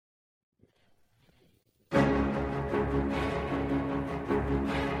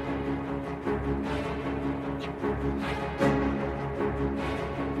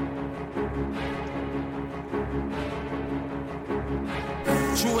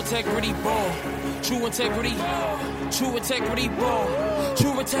True integrity ball. True integrity. True integrity ball.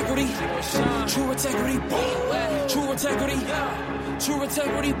 True integrity. True integrity ball. True integrity. True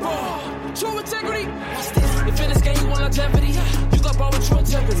integrity ball. True integrity. If in this game you want longevity, you got ball with true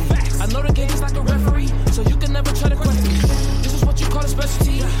integrity. I know the game is like a referee, so you can never try to question me. This is what you call a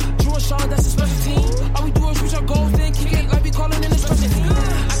specialty. Drew and Sean, that's a special team. All we do is reach our goals, then kick it like we calling in a special team.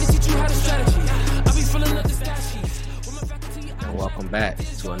 I can teach you how to strategy. I be filling up the stat sheets. And welcome back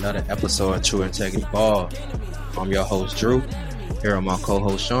to another episode of True Integrity Ball. I'm your host, Drew. Here are my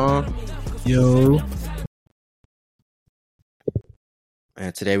co-host, Sean. Yo.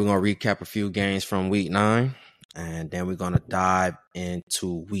 And today we're going to recap a few games from Week 9. And then we're going to dive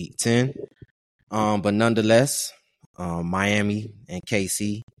into Week 10. But nonetheless, Miami and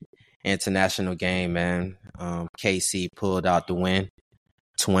KC, international game, man. KC pulled out the win,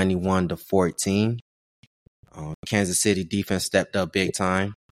 21-14. Kansas City defense stepped up big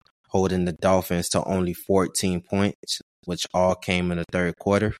time, holding the Dolphins to only 14 points, which all came in the third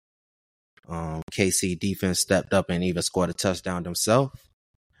quarter. KC defense stepped up and even scored a touchdown themselves,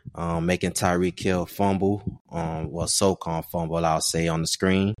 making Tyreek Hill fumble, so-called fumble, I'll say, on the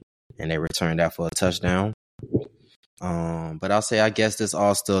screen, and they returned that for a touchdown. But I'll say, I guess this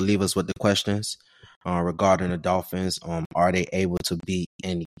all still leaves us with the questions regarding the Dolphins. Are they able to beat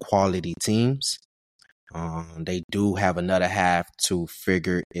any quality teams? They do have another half to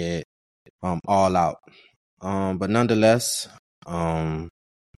figure it all out. But nonetheless, I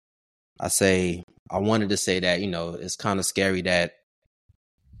wanted to say that, it's kind of scary that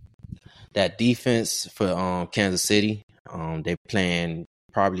defense for Kansas City, they playing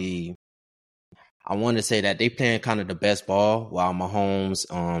probably, I want to say that they playing kind of the best ball while Mahomes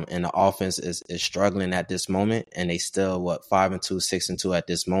and the offense is struggling at this moment, and they still 5-2, 6-2 at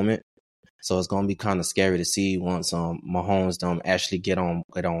this moment. So it's gonna be kind of scary to see once Mahomes actually get on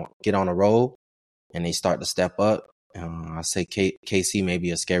a roll and they start to step up. I say KC may be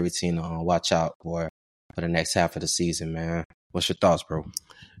a scary team to watch out for the next half of the season, man. What's your thoughts, bro?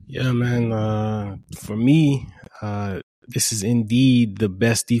 Yeah, man. For me, this is indeed the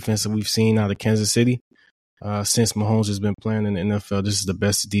best defense that we've seen out of Kansas City. Since Mahomes has been playing in the NFL, this is the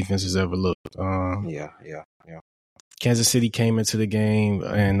best defense has ever looked. Yeah. Kansas City came into the game,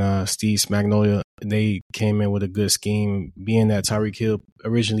 and Steve Spagnuolo, they came in with a good scheme. Being that Tyreek Hill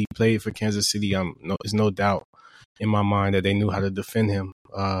originally played for Kansas City, there's no doubt in my mind that they knew how to defend him.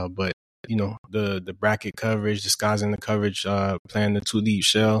 But the bracket coverage, disguising the coverage, playing the two deep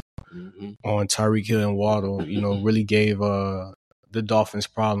shell on Tyreek Hill and Waddle, really gave the Dolphins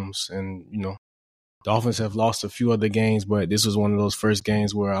problems. And Dolphins have lost a few other games, but this was one of those first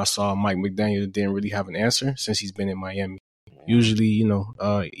games where I saw Mike McDaniel didn't really have an answer since he's been in Miami. Usually,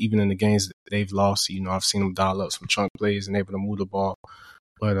 even in the games they've lost, I've seen them dial up some chunk plays and able to move the ball.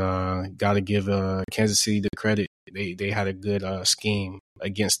 But got to give Kansas City the credit. They had a good scheme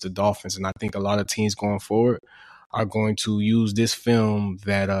against the Dolphins, and I think a lot of teams going forward are going to use this film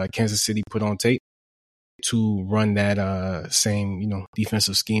that Kansas City put on tape to run that same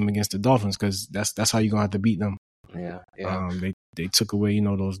defensive scheme against the Dolphins, because that's how you're gonna have to beat them. Yeah. They took away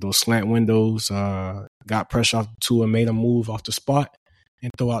those slant windows, got pressure off Tua, made him move off the spot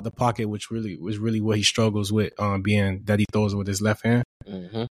and throw out the pocket, which was really what he struggles with, being that he throws with his left hand.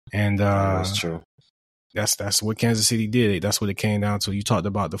 And that's true. That's what Kansas City did. That's what it came down to. You talked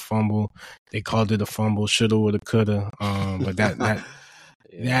about the fumble. They called it a fumble, shoulda, woulda, coulda. But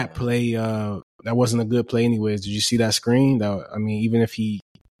that play, that wasn't a good play anyways. Did you see that screen? Even if he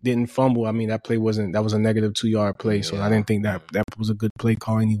didn't fumble, that play that was a negative 2-yard play. So I didn't think that was a good play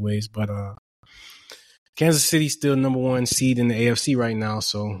call anyways. But Kansas City's still number 1 seed in the AFC right now.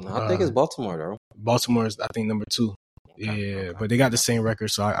 So I think it's Baltimore, though. Baltimore is, I think, number 2. Okay. Yeah, but they got the same record.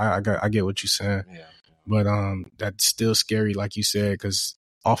 So I get what you're saying. Yeah. But that's still scary, like you said, because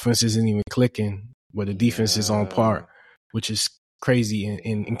offense isn't even clicking, but the defense is on par, which is crazy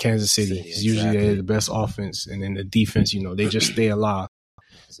in Kansas City. Exactly. Usually they're the best offense, and then the defense, they just stay alive.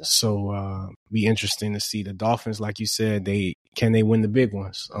 Exactly. So be interesting to see the Dolphins, like you said, can they win the big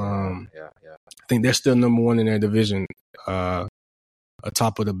ones? I think they're still number 1 in their division,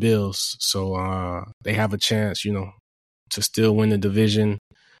 atop of the Bills. So they have a chance, to still win the division.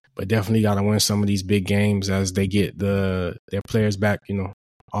 But definitely got to win some of these big games as they get their players back,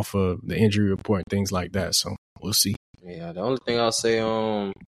 off of the injury report and things like that. So we'll see. Yeah, the only thing I'll say,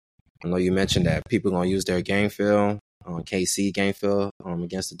 I know you mentioned that people going to use their game film, KC game film,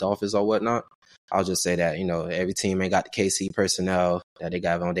 against the Dolphins or whatnot. I'll just say that, every team ain't got the KC personnel that they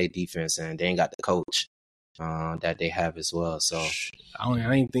got on their defense, and they ain't got the coach that they have as well. So I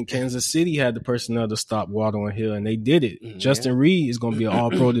didn't think Kansas City had the personnel to stop Waddle and Hill, and they did it. Yeah. Justin Reed is going to be an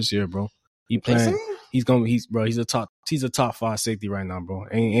All-Pro this year, bro. He's a top 5 safety right now, bro.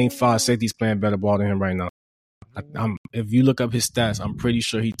 Ain't 5 safeties playing better ball than him right now. If you look up his stats, I'm pretty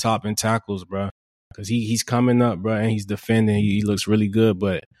sure he top in tackles, bro. Because he's coming up, bro, and he's defending. He looks really good,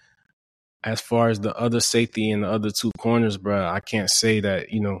 but as far as the other safety and the other 2 corners, bro, I can't say that,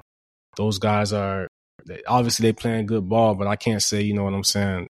 those guys are obviously they playing good ball, but I can't say, you know what I'm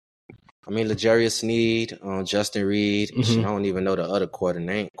saying. I mean, L'Jarius Sneed, Justin Reed. I don't even know the other corner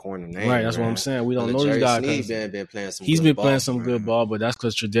name. Right, that's what I'm saying. We don't know these guys. L'Jarius Sneed been playing some. He's been playing some good ball, but that's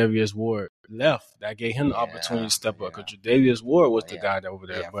because Tre'Davious Ward left. That gave him the opportunity to step up. Because Tre'Davious Ward was the guy that over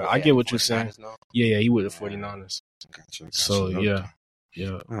there. But I get what you're saying. Yeah, he with the 49ers. Gotcha, so yeah.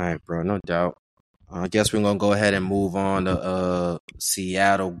 All right, bro, no doubt. I guess we're gonna go ahead and move on to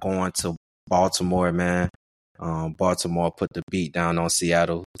Seattle going to Baltimore, man. Baltimore put the beat down on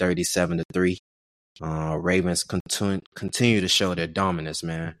Seattle, 37-3. Ravens continue to show their dominance,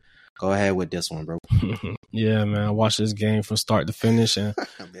 man. Go ahead with this one, bro. Yeah, man. I watched this game from start to finish, and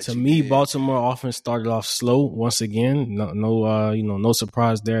to me, Baltimore offense started off slow once again. No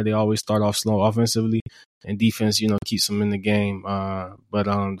surprise there. They always start off slow offensively, and defense, keeps them in the game. But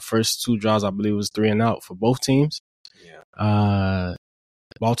the first 2 drives, I believe, was 3 and out for both teams. Yeah.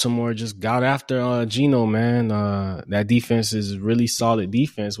 Baltimore just got after Geno, man. That defense is really solid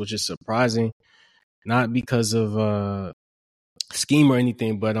defense, which is surprising. Not because of scheme or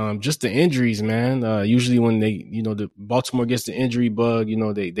anything, but just the injuries, man. Usually when the Baltimore gets the injury bug,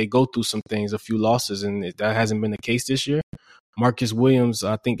 they go through some things, a few losses, and that hasn't been the case this year. Marcus Williams,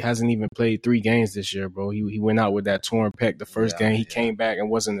 I think, hasn't even played 3 games this year, bro. He went out with that torn pec the first game. He came back and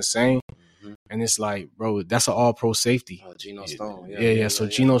wasn't the same. And it's like, bro, that's an all-pro safety. Geno Stone. So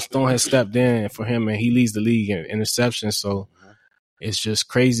Geno Stone has stepped in for him, and he leads the league in interceptions. So it's just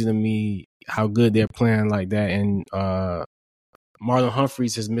crazy to me how good they're playing like that. And Marlon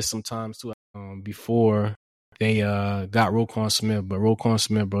Humphreys has missed some times, too, before they got Roquan Smith. But Roquan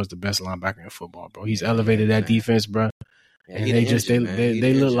Smith, bro, is the best linebacker in football, bro. He's elevated that defense, bro. And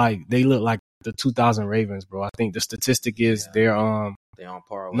they look like the 2000 Ravens, bro. I think the statistic is they're on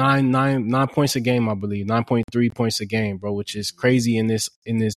par. 9 points a game, I believe. 9.3 points a game, bro, which is crazy in this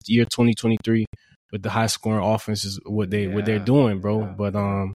year 2023 with the high scoring offense is what they're doing, bro. But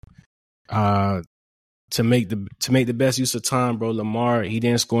to make the best use of time, bro, Lamar, he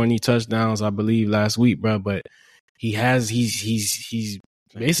didn't score any touchdowns, I believe, last week, bro. But he's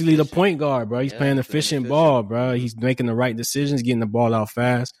basically the point guard, bro. He's playing efficient ball, bro. He's making the right decisions, getting the ball out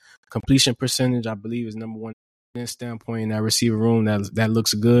fast. Completion percentage, I believe, is number 1 standpoint in that receiver room. That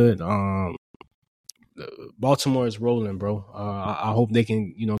looks good. Baltimore is rolling, bro. I hope they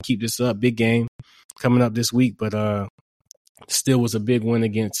can, keep this up. Big game coming up this week, but still was a big win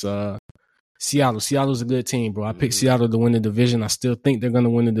against Seattle. Seattle's a good team, bro. I picked Seattle to win the division. I still think they're going to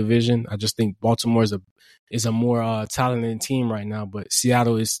win the division. I just think Baltimore is a more talented team right now, but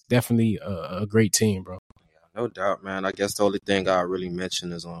Seattle is definitely a great team, bro. No doubt, man. I guess the only thing I really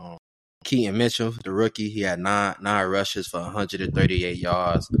mentioned is Keaton Mitchell, the rookie. He had nine rushes for 138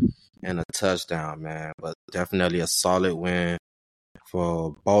 yards and a touchdown, man. But definitely a solid win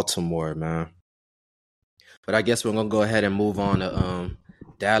for Baltimore, man. But I guess we're going to go ahead and move on to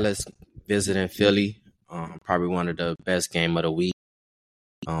Dallas visiting Philly. Probably one of the best game of the week.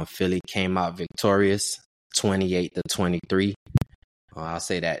 Philly came out victorious, 28-23. I'll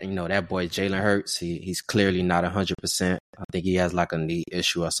say that, that boy Jalen Hurts, he's clearly not 100%. I think he has like a knee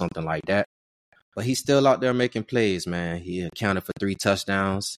issue or something like that. But he's still out there making plays, man. He accounted for 3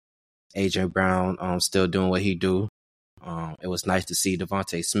 touchdowns. A.J. Brown still doing what he do. It was nice to see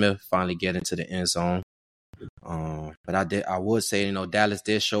Devontae Smith finally get into the end zone. But I would say, Dallas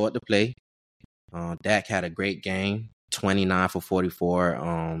did show up to play. Dak had a great game, 29 for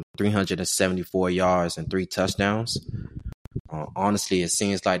 44, 374 yards and 3 touchdowns. Honestly, it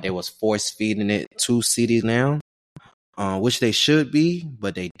seems like they was force feeding it to CeeDee now, which they should be,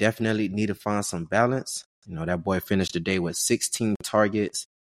 but they definitely need to find some balance. That boy finished the day with 16 targets,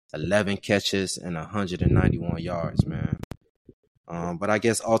 11 catches, and 191 yards, man. But I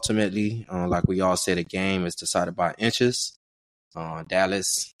guess ultimately, like we all said, the game is decided by inches.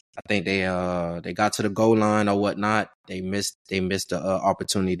 Dallas, I think they got to the goal line or whatnot. They missed the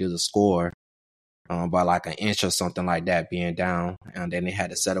opportunity to score. By like an inch or something like that, being down, and then they had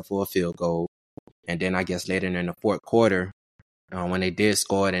to settle for a field goal. And then I guess later in the fourth quarter, when they did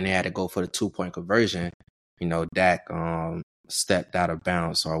score it and they had to go for the 2-point conversion, Dak stepped out of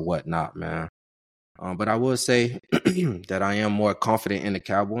bounds or whatnot, man. But I will say that I am more confident in the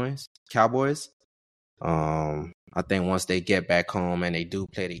Cowboys. I think once they get back home and they do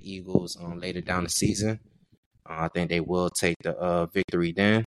play the Eagles later down the season, I think they will take the victory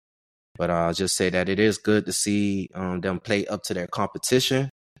then. But I'll just say that it is good to see them play up to their competition,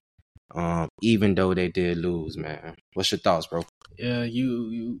 even though they did lose, man. What's your thoughts, bro? Yeah,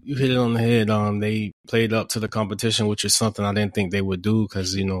 you hit it on the head. They played up to the competition, which is something I didn't think they would do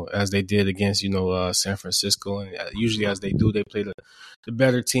because, as they did against, San Francisco. And usually as they do, they play the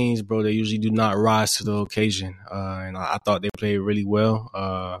better teams, bro. They usually do not rise to the occasion. And I thought they played really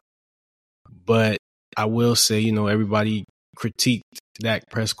well. But I will say, everybody critiqued Dak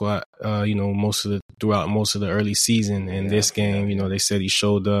Prescott, throughout most of the early season. And this game, they said he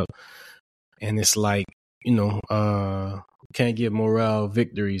showed up. And it's like, can't get morale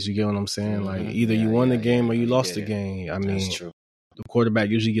victories. You get what I'm saying? Like either you won the game or you lost the game. I mean, the quarterback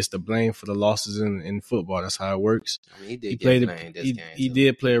usually gets the blame for the losses in football. That's how it works. I mean, he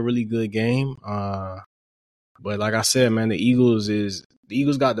did play a really good game. But like I said, man, the Eagles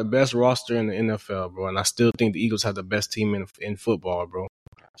got the best roster in the NFL, bro. And I still think the Eagles have the best team in football, bro.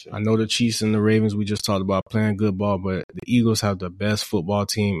 I know the Chiefs and the Ravens we just talked about playing good ball, but the Eagles have the best football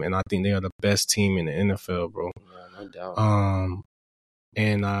team, and I think they are the best team in the NFL, bro. Yeah, no doubt.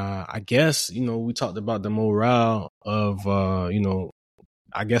 And I guess, we talked about the morale of,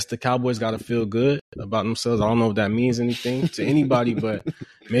 I guess the Cowboys got to feel good about themselves. I don't know if that means anything to anybody, but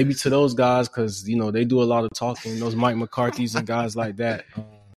maybe to those guys because, they do a lot of talking, those Mike McCarthy's and guys like that.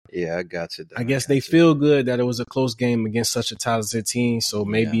 Yeah, I got you. I guess they feel good that it was a close game against such a talented team. So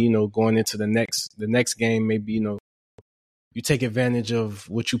maybe, going into the next game, maybe, you take advantage of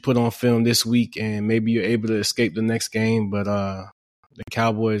what you put on film this week and maybe you're able to escape the next game. But the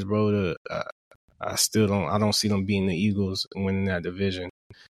Cowboys, bro, I don't see them beating the Eagles and winning that division.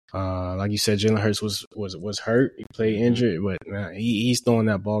 Like you said, Jalen Hurts was hurt. He played injured, but man, he's throwing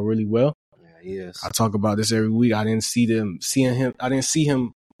that ball really well. Yeah, he is. I talk about this every week. I didn't see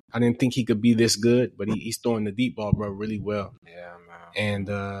him. I didn't think he could be this good, but he's throwing the deep ball, bro, really well. Yeah, man.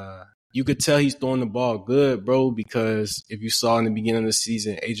 And you could tell he's throwing the ball good, bro, because if you saw in the beginning of the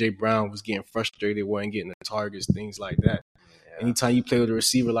season, A.J. Brown was getting frustrated, wasn't getting the targets, things like that. Yeah. Anytime you play with a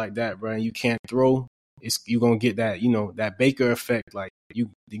receiver like that, bro, and you can't throw, you're going to get that, that Baker effect. Like, you're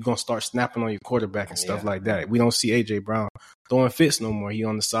going to start snapping on your quarterback and stuff like that. We don't see A.J. Brown throwing fits no more. He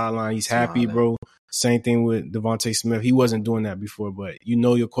on the sideline. He's happy, bro. Same thing with Devontae Smith. He wasn't doing that before, but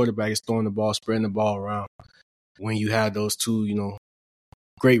your quarterback is throwing the ball, spreading the ball around. When you have those two,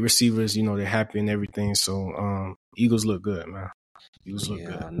 great receivers, they're happy and everything. So Eagles look good, man. Eagles look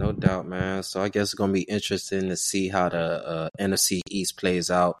good. No doubt, man. So I guess it's going to be interesting to see how the NFC East plays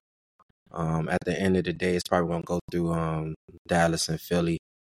out. At the end of the day, it's probably going to go through Dallas and Philly.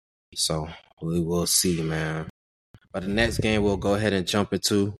 So we will see, man. But the next game we'll go ahead and jump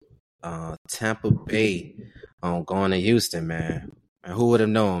into Tampa Bay going to Houston, man. And who would have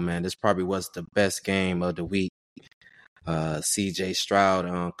known, man? This probably was the best game of the week. CJ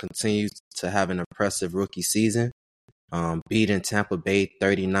Stroud continues to have an impressive rookie season, beating Tampa Bay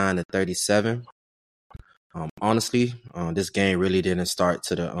 39-37. Honestly, this game really didn't start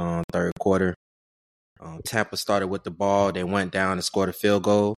to the third quarter. Tampa started with the ball. They went down and scored a field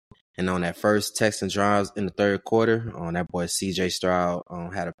goal. And on that first Texans drive in the third quarter, that boy C.J. Stroud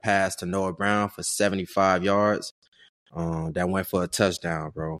had a pass to Noah Brown for 75 yards. That went for a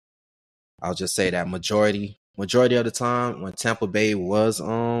touchdown, bro. I'll just say that majority of the time when Tampa Bay was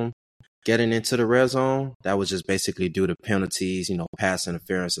getting into the red zone, that was just basically due to penalties, pass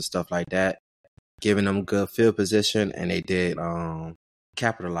interference and stuff like that, giving them good field position, and they did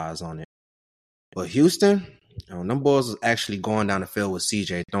capitalize on it. But Houston, them boys was actually going down the field with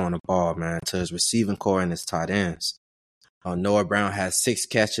CJ throwing the ball, man, to his receiving core and his tight ends. Noah Brown had 6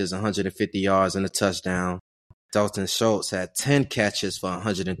 catches, 150 yards, and a touchdown. Dalton Schultz had 10 catches for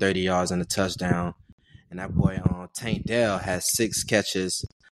 130 yards and a touchdown. And that boy Tank Dell had 6 catches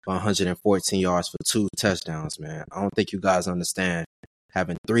for 114 yards for 2 touchdowns, man. I don't think you guys understand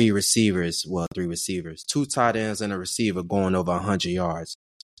having 2 tight ends and a receiver going over 100 yards.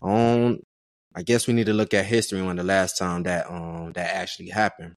 I guess we need to look at history when the last time that actually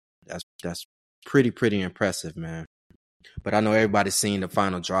happened. That's pretty impressive, man. But I know everybody's seen the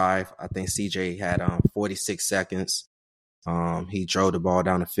final drive. I think CJ had 46 seconds. He drove the ball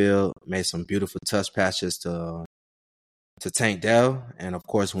down the field, made some beautiful touch passes to Tank Dell, and of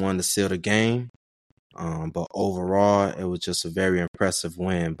course won to seal the game. But overall, it was just a very impressive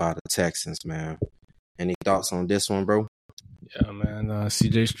win by the Texans, man. Any thoughts on this one, bro? Yeah, man.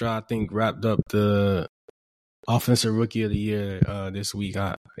 CJ Stroud, I think, wrapped up the Offensive Rookie of the Year this week.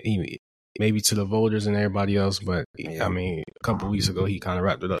 Maybe to the voters and everybody else, but I mean, a couple weeks ago, he kind of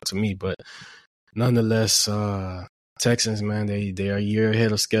wrapped it up to me. But nonetheless, Texans, man, they are a year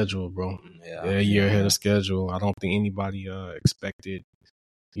ahead of schedule, bro. They're a year ahead of schedule. I don't think anybody expected,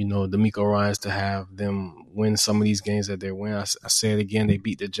 D'Amico Ryans to have them win some of these games that they win. I say it again, they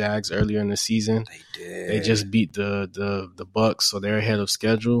beat the Jags earlier in the season. They did. They just beat the Bucks, so they're ahead of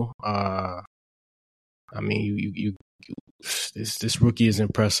schedule. I mean, this rookie is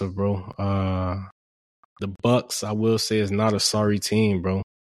impressive, bro. The Bucks, I will say, is not a sorry team, bro.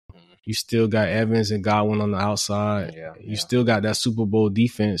 You still got Evans and Godwin on the outside. You still got that Super Bowl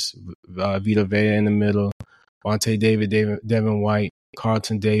defense, Vita Vea in the middle, Vontae David, Devin White,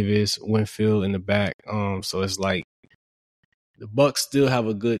 Carlton Davis, Winfield in the back. So it's like the Bucks still have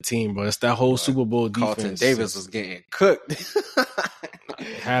a good team, bro. It's that whole Super Bowl defense. Carlton Davis was getting cooked.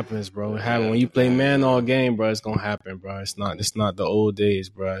 It happens, bro. It happens when you play man all game, bro. It's gonna happen, bro. It's not the old days,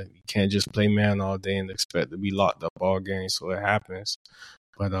 bro. You can't just play man all day and expect to be locked up all game. So it happens.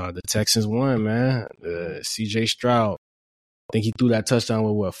 But the Texans won, man. C.J. Stroud, I think he threw that touchdown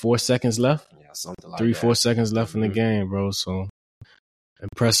with 4 seconds left? Yeah, something like 3-4 seconds left in the game, bro. So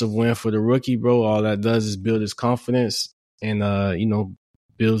impressive win for the rookie, bro. All that does is build his confidence and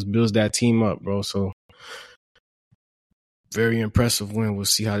builds that team up, bro. So very impressive win. We'll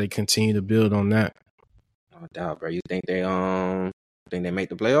see how they continue to build on that. No doubt, bro. You think they make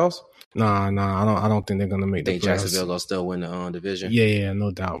the playoffs? Nah. I don't think they're gonna make the playoffs. Think Jacksonville gonna still win the division? Yeah,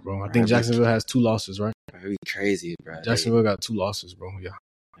 no doubt, bro. I think Jacksonville has 2 losses, right? It'd be crazy, bro. Jacksonville got 2 losses, bro. Yeah.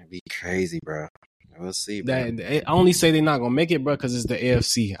 It'd be crazy, bro. We'll see, bro. I only say they're not gonna make it, bro, because it's the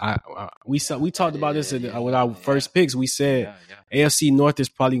AFC. We talked about this with our first picks. We said AFC North is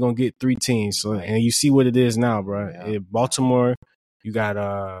probably gonna get 3 teams. So and you see what it is now, bro. Yeah. Baltimore, you got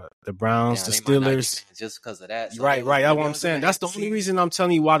the Browns, the Steelers. Just because of that, so right. That's what I'm saying. That's the only reason I'm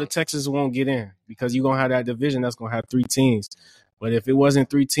telling you why the Texans won't get in, because you're gonna have that division that's gonna have 3 teams. But if it wasn't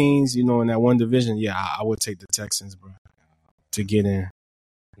 3 teams, in that one division, I would take the Texans, bro, to get in.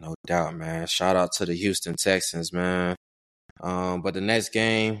 No doubt, man. Shout out to the Houston Texans, man. But the next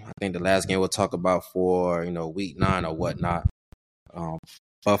game, I think the last game we'll talk about for, week 9 or whatnot.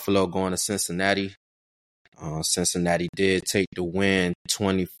 Buffalo going to Cincinnati. Cincinnati did take the win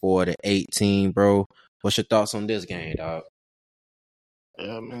 24-18, bro. What's your thoughts on this game, dog?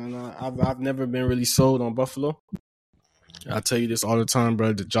 Yeah, man. I've never been really sold on Buffalo. I tell you this all the time,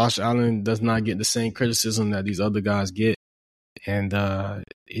 bro. Josh Allen does not get the same criticism that these other guys get. And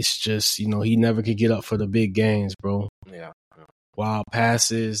it's just, he never could get up for the big games, bro. Yeah. Wild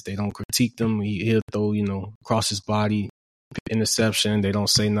passes, they don't critique them. He'll throw, across his body, interception. They don't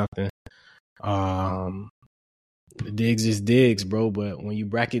say nothing. Diggs is Diggs, bro. But when you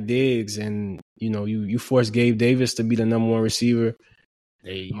bracket Diggs and, you force Gabe Davis to be the number 1 receiver,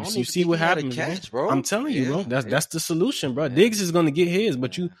 you see what happens, bro. I'm telling you, bro. That's the solution, bro. Diggs is gonna get his,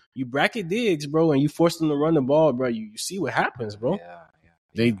 but you bracket Diggs, bro, and you force them to run the ball, bro. You see what happens, bro.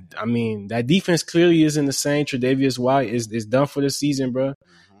 That defense clearly isn't the same. Tre'Davious White is done for the season, bro.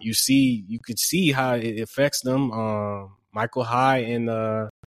 Mm-hmm. You could see how it affects them. Michael Hyde and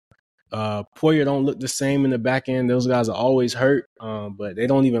Poyer don't look the same in the back end. Those guys are always hurt, but they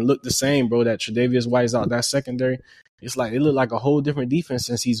don't even look the same, bro. That Tre'Davious White's out, that secondary. It's like it looked like a whole different defense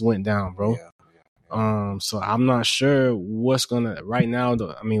since he's went down, bro. So I'm not sure what's gonna right now.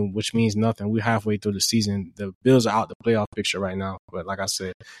 Which means nothing. We're halfway through the season. The Bills are out the playoff picture right now. But like I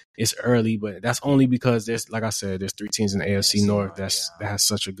said, it's early. But that's only because there's 3 teams in the AFC North that has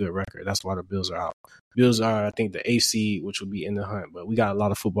such a good record. That's why the Bills are out. Bills are, I think, the AC, which would be in the hunt. But we got a lot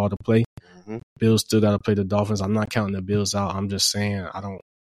of football to play. Mm-hmm. Bills still got to play the Dolphins. I'm not counting the Bills out. I'm just saying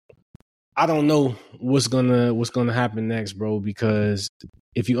I don't know what's gonna happen next, bro. Because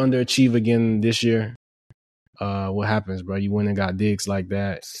if you underachieve again this year, what happens, bro? You went and got Diggs like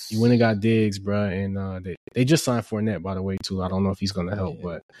that. You went and got Diggs, bro, and they just signed Fournette, by the way, too. I don't know if he's gonna help,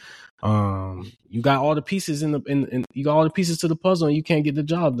 but you got all the pieces you got all the pieces to the puzzle, and you can't get the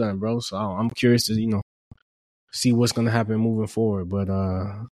job done, bro. So I'm curious to see what's gonna happen moving forward. But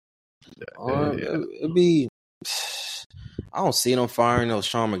it'd be. I don't see them firing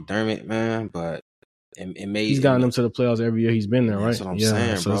Sean McDermott, man, but it may. He's gotten them to the playoffs every year he's been there, right? That's what I'm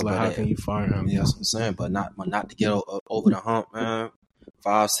saying, so bro. It's like, how can you fire him? Yeah, that's what I'm saying, but not to get over the hump, man.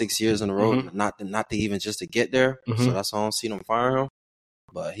 5-6 years in a row, mm-hmm. not to even just to get there. Mm-hmm. So that's why I don't see them fire him.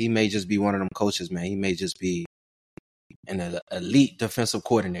 But he may just be one of them coaches, man. He may just be an elite defensive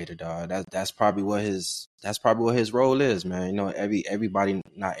coordinator, dog. That's probably what his role is, man. Everybody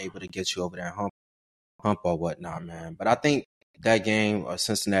not able to get you over that hump or whatnot, man. But I think that game,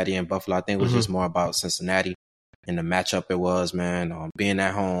 Cincinnati and Buffalo, I think it was just more about Cincinnati and the matchup it was, man. Being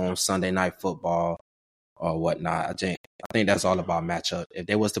at home, Sunday night football. or whatnot. I think that's all about matchup. If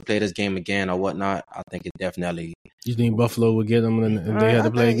they was to play this game again or whatnot, I think it definitely. You think Buffalo would get them if they had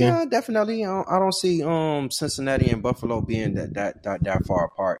to play again? Yeah, definitely. I don't see Cincinnati and Buffalo being that far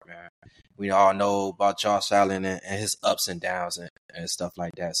apart, man. We all know about Josh Allen and his ups and downs and stuff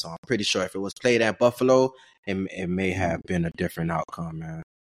like that. So I'm pretty sure if it was played at Buffalo, it may have been a different outcome, man.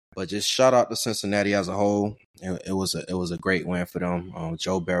 But just shout out to Cincinnati as a whole. It was a great win for them.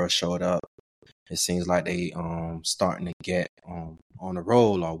 Joe Burrow showed up. It seems like they starting to get on the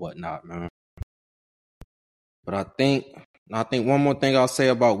roll or whatnot, man. But I think one more thing I'll say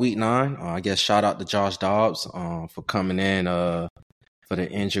about Week 9. I guess shout out to Josh Dobbs for coming in for the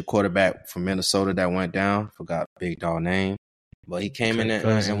injured quarterback from Minnesota that went down. Forgot big dog name, but he came in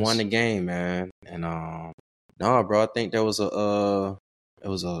and won the game, man. And no, bro, I think there was a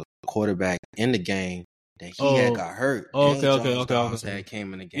quarterback in the game that he had got hurt. Okay. That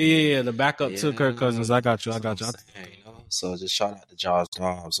came in the game. Yeah. The backup to Kirk Cousins. I got you. So just shout out to Josh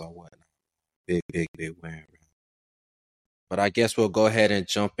Dobbs or whatnot. Big win, man. But I guess we'll go ahead and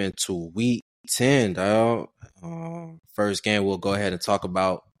jump into Week 10, dog. First game, we'll go ahead and talk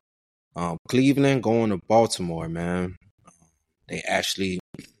about Cleveland going to Baltimore, man. They actually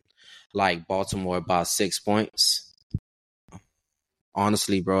like Baltimore by 6 points.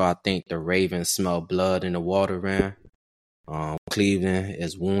 Honestly, bro, I think the Ravens smell blood in the water, man. Cleveland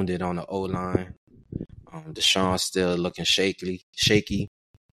is wounded on the O-line. Deshaun's still looking shaky.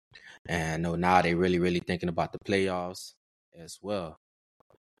 And now they really thinking about the playoffs as well.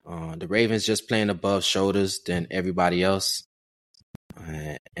 The Ravens just playing above shoulders than everybody else.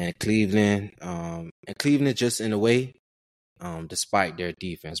 And Cleveland just in a way, despite their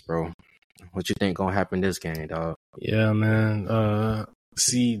defense, bro. What you think gonna happen this game, dog? Yeah, man.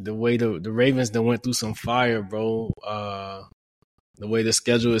 See the way the Ravens that went through some fire, bro. The way the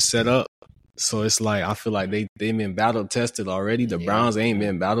schedule is set up, so it's like I feel like they've been battle tested already. The Browns ain't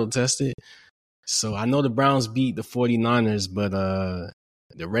been battle tested. So I know the Browns beat the 49ers, but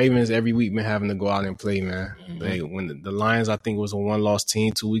the Ravens every week been having to go out and play, man. Mm-hmm. When the Lions, I think, was a 1-loss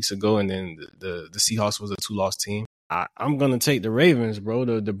team 2 weeks ago, and then the Seahawks was a 2-loss team. I'm gonna take the Ravens, bro.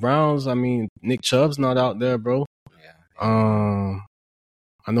 The Browns, I mean, Nick Chubb's not out there, bro. Yeah.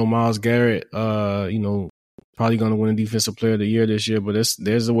 I know Myles Garrett, probably gonna win the Defensive Player of the Year this year, but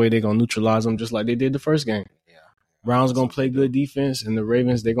there's a way they're gonna neutralize them just like they did the first game. Yeah. Browns gonna play good defense, and the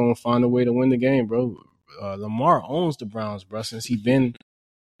Ravens, they're gonna find a way to win the game, bro. Lamar owns the Browns, bro, since he been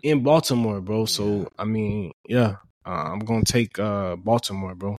in Baltimore, bro. So I mean, I'm gonna take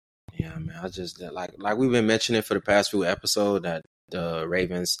Baltimore, bro. Yeah, man. I just like we've been mentioning for the past few episodes that the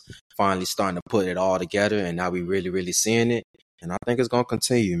Ravens finally starting to put it all together, and now we really seeing it. And I think it's gonna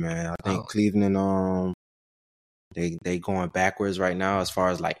continue, man. I think Cleveland, they going backwards right now as far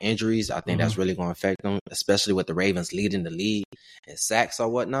as like injuries. I think that's really gonna affect them, especially with the Ravens leading the league in sacks or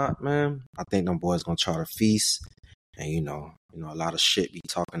whatnot, man. I think them boys gonna try to feast, and a lot of shit be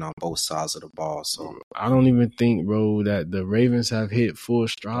talking on both sides of the ball. So I don't even think, bro, that the Ravens have hit full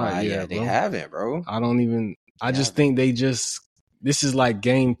stride yet, they haven't, bro. I just think this is like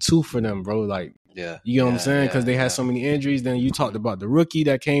game 2 for them, bro. Like, you know what I'm saying? Because they had so many injuries. Then you talked about the rookie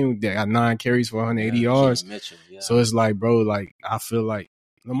that got 9 carries for 180 yards. Mitchell, So it's like, bro, like I feel like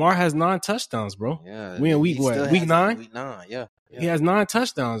Lamar has 9 touchdowns, bro. Yeah, we in week 9? Week 9, yeah. He has 9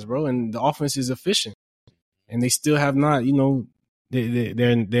 touchdowns, bro, and the offense is efficient. And they still have not,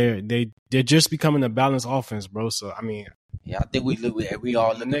 they're just becoming a balanced offense, bro. So I mean, I think we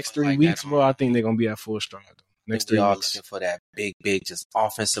all the next 3 weeks, bro. I think they're gonna be at full stride. Next 3 weeks, looking for that big, just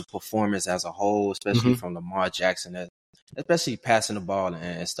offensive performance as a whole, especially from Lamar Jackson, especially passing the ball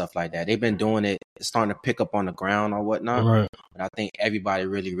and stuff like that. They've been doing it, it's starting to pick up on the ground or whatnot. Right. But I think everybody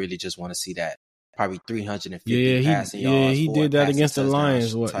really just want to see that. Probably 350 passing yards. Yeah, he did that against the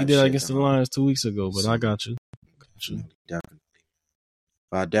Lions. He did that against the Lions 2 weeks ago, but I got you. Definitely.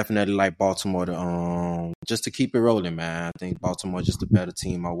 But I definitely like Baltimore to just to keep it rolling, man. I think Baltimore just a better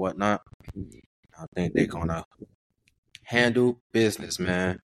team or whatnot. I think they're gonna handle business,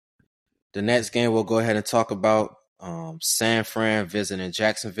 man. The next game we'll go ahead and talk about San Fran visiting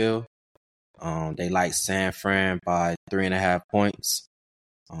Jacksonville. They like San Fran by 3.5 points.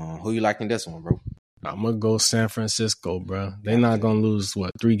 Who you liking this one, bro? I'm gonna go San Francisco, bro. They're not gonna lose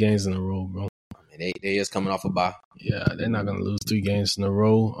 3 games in a row, bro. They is coming off a bye. Yeah, they're not gonna lose 3 games in a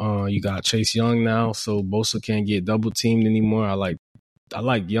row. You got Chase Young now, so Bosa can't get double teamed anymore. I like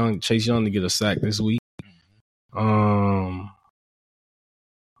Chase Young to get a sack this week.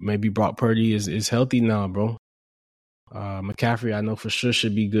 Maybe Brock Purdy is healthy now, bro. McCaffrey, I know for sure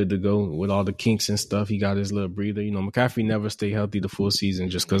should be good to go with all the kinks and stuff. He got his little breather. McCaffrey never stay healthy the full season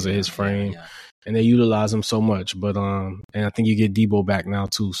just because of his frame. and they utilize him so much. But and I think you get Debo back now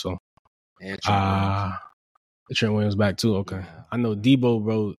too. So And Trent Williams back too. Okay, Yeah. I know Debo,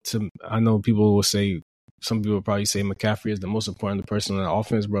 bro. I know people will say, some people will probably say McCaffrey is the most important person on the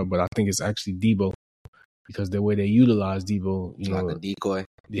offense, bro. But I think it's actually Debo, because the way they utilize Debo, like a decoy.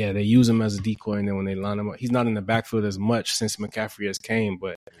 Yeah, they use him as a decoy, and then when they line him up, he's not in the backfield as much since McCaffrey has came,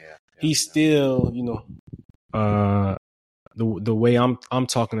 but he's still, the way I'm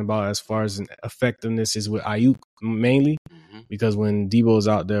talking about as far as an effectiveness is with Ayuk mainly, because when Debo's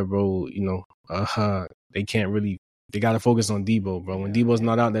out there, bro, they can't really. They got to focus on Debo, bro. When Debo's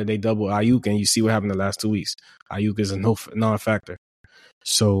not out there, they double Ayuk, and you see what happened the last 2 weeks. Ayuk is a non-factor.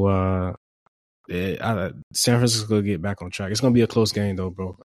 So San Francisco will get back on track. It's gonna be a close game though,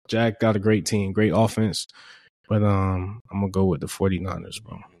 bro. Jack got a great team, great offense, but I'm gonna go with the 49ers,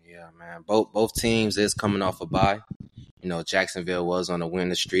 bro. Yeah, man. Both teams is coming off a bye. Jacksonville was on a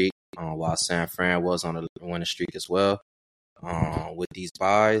winning streak, while San Fran was on a winning streak as well. With these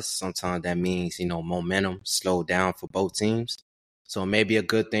buys, sometimes that means, momentum slowed down for both teams. So maybe a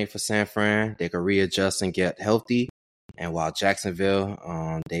good thing for San Fran. They can readjust and get healthy. And while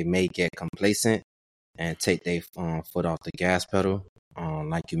Jacksonville, they may get complacent and take their foot off the gas pedal.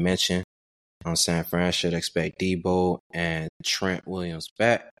 Like you mentioned, San Fran should expect Debo and Trent Williams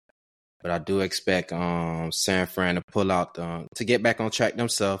back. But I do expect San Fran to pull out to get back on track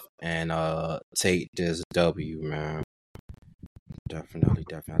themselves and take this W, man. Definitely.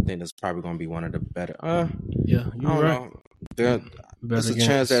 I think that's probably going to be one of the better. Yeah, you're right. There's a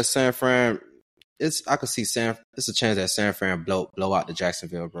chance that San Fran. It's a chance that San Fran blow out the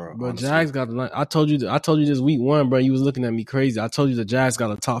Jacksonville, bro. But Jags got. I told you this week 1, bro. You was looking at me crazy. I told you the Jags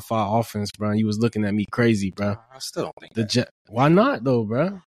got a top 5 offense, bro. You was looking at me crazy, bro. I still don't think that. Why not though,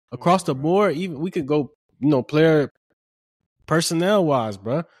 bro? Across the board, even we could go, player personnel wise,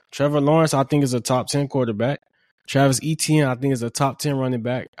 bro. Trevor Lawrence, I think, is a top 10 quarterback. Travis Etienne, I think, is a top 10 running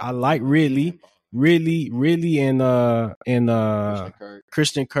back. I like Ridley, and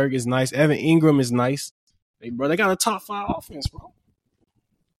Christian Kirk is nice. Evan Ingram is nice. They got a top 5 offense, bro.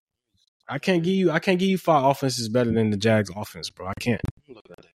 I can't give you 5 offenses better than the Jags offense, bro. I can't. Look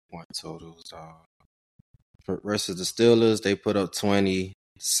at the point totals. Versus the Steelers, they put up 20.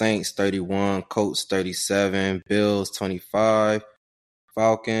 Saints 31, Colts 37, Bills 25,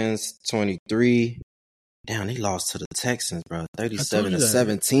 Falcons 23. Damn, they lost to the Texans, bro.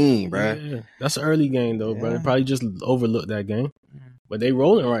 37-17, bro. Yeah. That's an early game though, bro. They probably just overlooked that game. But they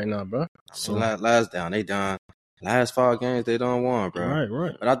rolling right now, bro. So last down, they done. Last 5 games they done won, bro.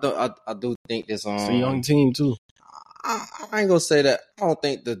 Right. But I do think this it's a young team too. I ain't gonna say that. I don't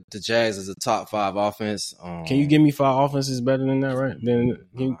think the Jags is a top 5 offense. Can you give me 5 offenses better than that, right? Then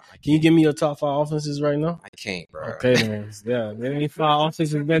can you give me your top 5 offenses right now? I can't, bro. Okay, then. Yeah, there ain't 5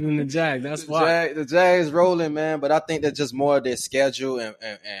 offenses better than the Jags. That's why. The Jags rolling, man. But I think that's just more of their schedule and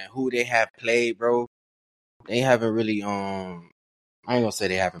who they have played, bro. They haven't really I ain't gonna say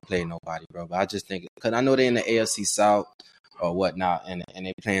they haven't played nobody, bro. But I just think, because I know they're in the AFC South or whatnot, and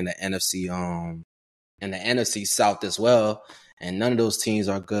they playing the NFC in the NFC South as well, and none of those teams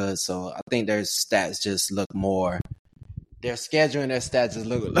are good. So I think their stats just look more. Their schedule and their stats just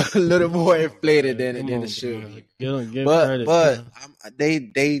look a little more inflated than it should be. But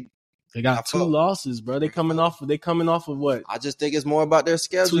they got 2 losses, bro. They coming off of what? I just think it's more about their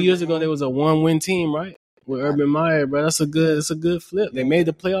schedule. 2 years ago, there was a 1-win team, right? With Urban Meyer, bro. It's a good flip. They made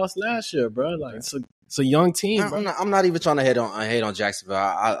the playoffs last year, bro. Like it's a young team, bro. I'm not even trying to hate on Jacksonville.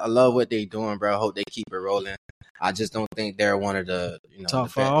 I love what they doing, bro. I hope they keep it rolling. I just don't think they're one of the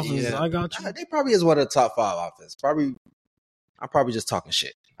top 5 offenses. Yeah. I got you. They probably is one of the top 5 offenses. I'm probably just talking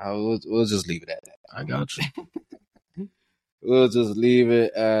shit. We'll just leave it at that. I got you. We'll just leave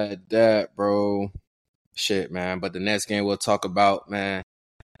it at that, bro. Shit, man. But the next game we'll talk about, man,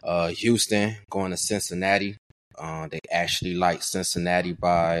 Houston going to Cincinnati. They actually like Cincinnati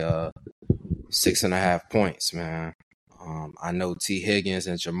by 6.5 points, man. I know T. Higgins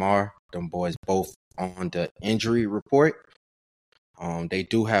and Jamar, them boys both on the injury report. They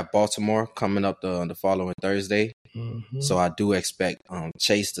do have Baltimore coming up the following Thursday. Mm-hmm. So I do expect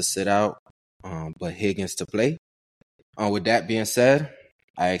Chase to sit out, but Higgins to play. With that being said,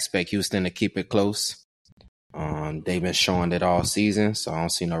 I expect Houston to keep it close. They've been showing that all season, so I don't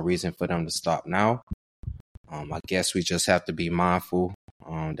see no reason for them to stop now. I guess we just have to be mindful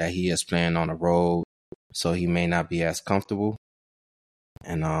that he is playing on the road, so he may not be as comfortable.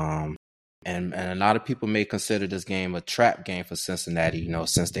 And a lot of people may consider this game a trap game for Cincinnati,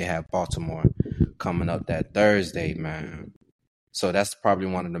 since they have Baltimore coming up that Thursday, man. So that's probably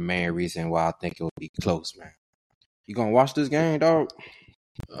one of the main reasons why I think it will be close, man. You gonna watch this game, dog?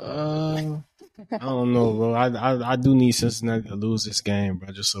 I don't know, bro. I do need Cincinnati to lose this game,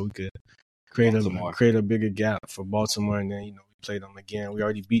 bro, just so we could create a bigger gap for Baltimore, and then we play them again. We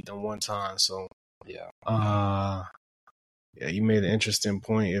already beat them one time, so yeah. You made an interesting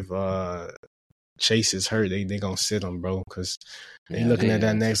point. If Chase is hurt, they gonna sit him, bro, because they looking at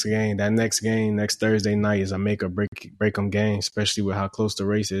that next game. That next game next Thursday night is a make or break them game, especially with how close the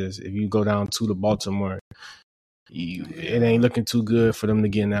race is. If you go down to Baltimore, it ain't looking too good for them to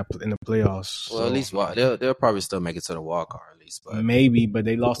get in the playoffs. Well, so, at least they'll probably still make it to the wild card at least. But maybe, but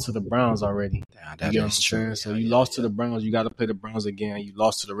they lost to the Browns already. Yeah, that is true. So you lost to the Browns, you got to play the Browns again. You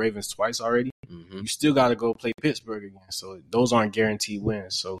lost to the Ravens twice already. Mm-hmm. You still got to go play Pittsburgh again. So those aren't guaranteed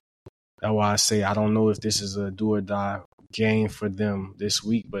wins. So that's why I say I don't know if this is a do or die game for them this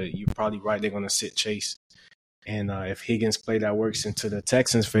week. But you're probably right. They're going to sit Chase. And if Higgins play, that works into the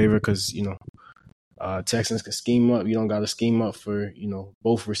Texans' favor because, Texans can scheme up. You don't got to scheme up for,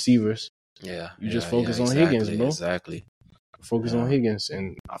 both receivers. Yeah. You just focus on Higgins, bro. Exactly. Focus on Higgins,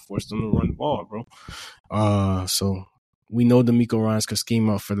 and I forced them to run the ball, bro. So we know D'Amico Ryans could scheme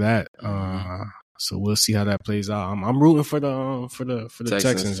up for that. So we'll see how that plays out. I'm rooting for the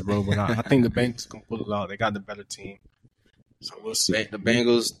Texans, bro. But I think the Bengals can pull it out. They got the better team. So we'll see. The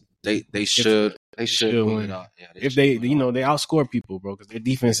Bengals, they should pull it out. Yeah, if they outscore people, bro, because their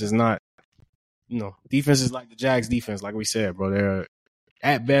defense is not. Defense is like the Jags defense, like we said, bro. They're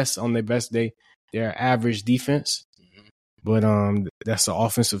at best on their best day, they're average defense. But that's an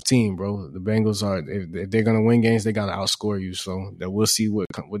offensive team, bro. The Bengals are if they're gonna win games, they gotta outscore you. So that we'll see what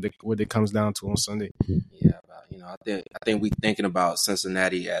it comes down to on Sunday. Yeah, but, I think we thinking about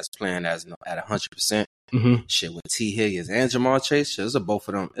Cincinnati as playing as at 100%. Shit with T Higgins and Jamar Chase. Shit, both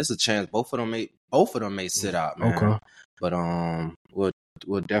of them. It's a chance both of them may sit out, man. Okay. But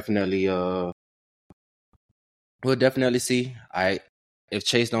we'll definitely see. If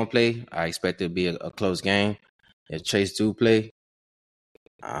Chase don't play, I expect it to be a close game. If Chase do play,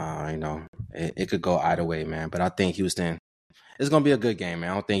 it could go either way, man. But I think Houston, it's going to be a good game,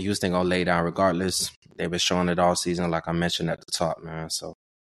 man. I don't think Houston going to lay down regardless. They've been showing it all season, like I mentioned at the top, man. So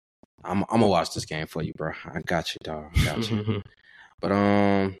I'm going to watch this game for you, bro. I got you, dog. I got you. But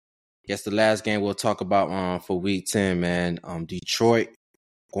guess the last game we'll talk about for Week 10, man. Detroit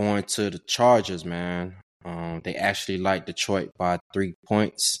going to the Chargers, man. They actually like Detroit by 3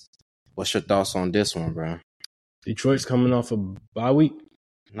 points. What's your thoughts on this one, bro? Detroit's coming off a bye week.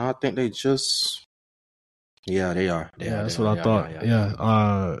 No, I think they just. Yeah, they are. That's what I thought.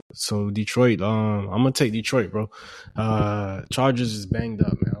 Yeah. So Detroit. I'm gonna take Detroit, bro. Chargers is banged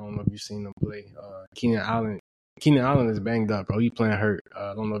up, man. I don't know if you've seen them play. Keenan Allen is banged up, bro. He playing hurt.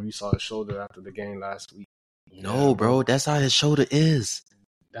 I don't know if you saw his shoulder after the game last week. No, bro. That's how his shoulder is.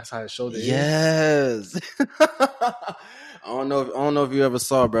 That's how his shoulder is. Yes. I don't know if you ever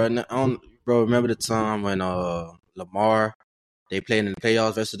saw, bro. Bro, remember the time when Lamar they played in the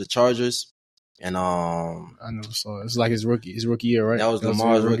playoffs versus the Chargers, and I never saw it. It's like his rookie year, right? That was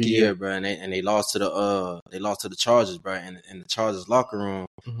Lamar's rookie year, bro. And they lost to the Chargers, bro. And in the Chargers locker room,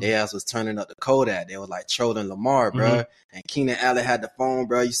 they ass was turning up the Kodak. They was like trolling Lamar, bro. And Keenan Allen had the phone,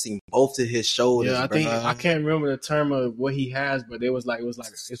 bro. You seen both of his shoulders. Yeah, I can't remember the term of what he has, but it was like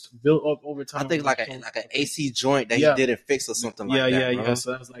it's built up over time. I think like an AC joint that he didn't fix or something like that. Yeah.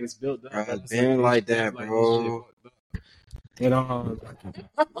 So that's like it's built up. Bro, been like that, bro. And I'm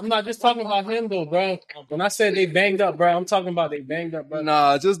not just talking about him though, bro. When I said they banged up, bro, I'm talking about they banged up, bro.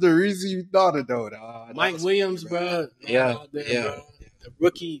 Nah, just the reason you thought it though. Mike Williams, bro. Yeah. The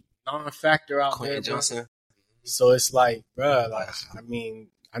rookie non-factor out Quentin there, Johnson. Bro. So it's like, bro, I mean,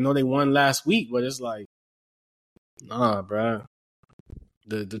 I know they won last week, but it's like, nah, bro.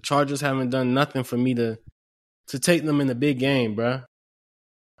 The Chargers haven't done nothing for me to take them in the big game, bro.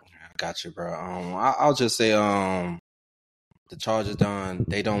 Got you, bro. I'll just say, the Chargers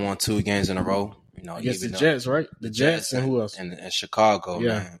they don't want 2 games in a row. Against the Jets, right? The Jets and who else? And Chicago,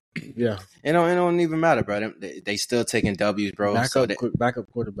 man. Yeah. It don't even matter, bro. They still taking W's, bro. Backup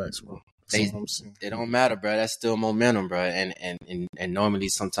quarterbacks, bro. It don't matter, bro. That's still momentum, bro. And normally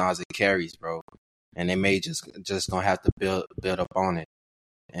sometimes it carries, bro. And they may just gonna have to build up on it.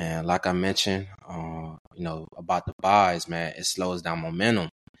 And like I mentioned, about the buys, man, it slows down momentum.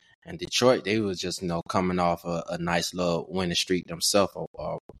 And Detroit, they was just, coming off a nice little winning streak themselves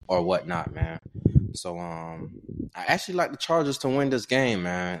or whatnot, man. So I actually like the Chargers to win this game,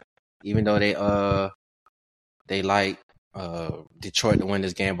 man. Even though they like Detroit to win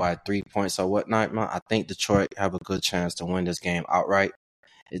this game by 3 points or whatnot, man. I think Detroit have a good chance to win this game outright.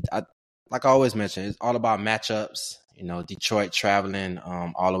 Like I always mention, it's all about matchups. Detroit traveling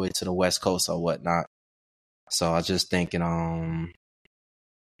all the way to the West Coast or whatnot. So I just thinking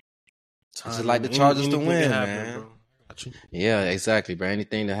time. I just like the Chargers to win, happen, man. Bro. Yeah, exactly, bro.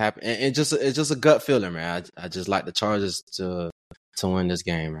 Anything to happen, and it's just a gut feeling, man. I just like the Chargers to win this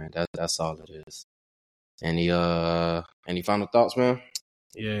game, man. That's all it is. Any final thoughts, man?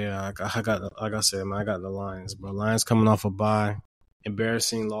 Yeah. I got like I said, man. I got the Lions, bro. Lions coming off a bye,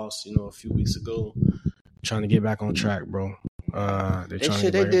 embarrassing loss, a few weeks ago. Trying to get back on track, bro. They're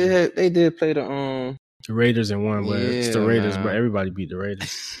trying to get they did play the Raiders and won, but it's the Raiders, man. bro. Everybody beat the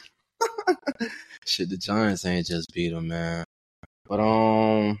Raiders. Shit, the Giants ain't just beat them, man. But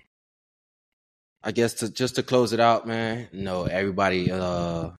I guess just to close it out, man. Everybody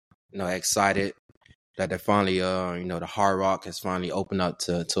excited that they finally the Hard Rock has finally opened up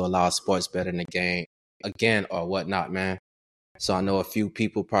to allow sports betting the game again or whatnot, man. So I know a few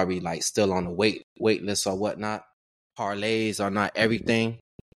people probably like still on the wait list or whatnot. Parlays are not everything.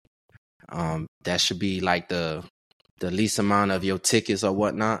 That should be like the least amount of your tickets or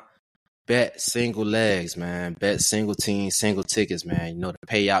whatnot. Bet single legs, man. Bet single teams, single tickets, man. The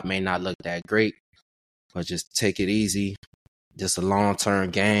payout may not look that great, but just take it easy. Just a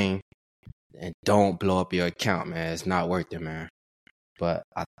long-term game, and don't blow up your account, man. It's not worth it, man. But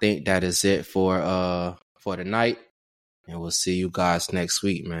I think that is it for tonight. And we'll see you guys next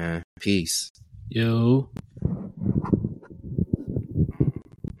week, man. Peace. Yo.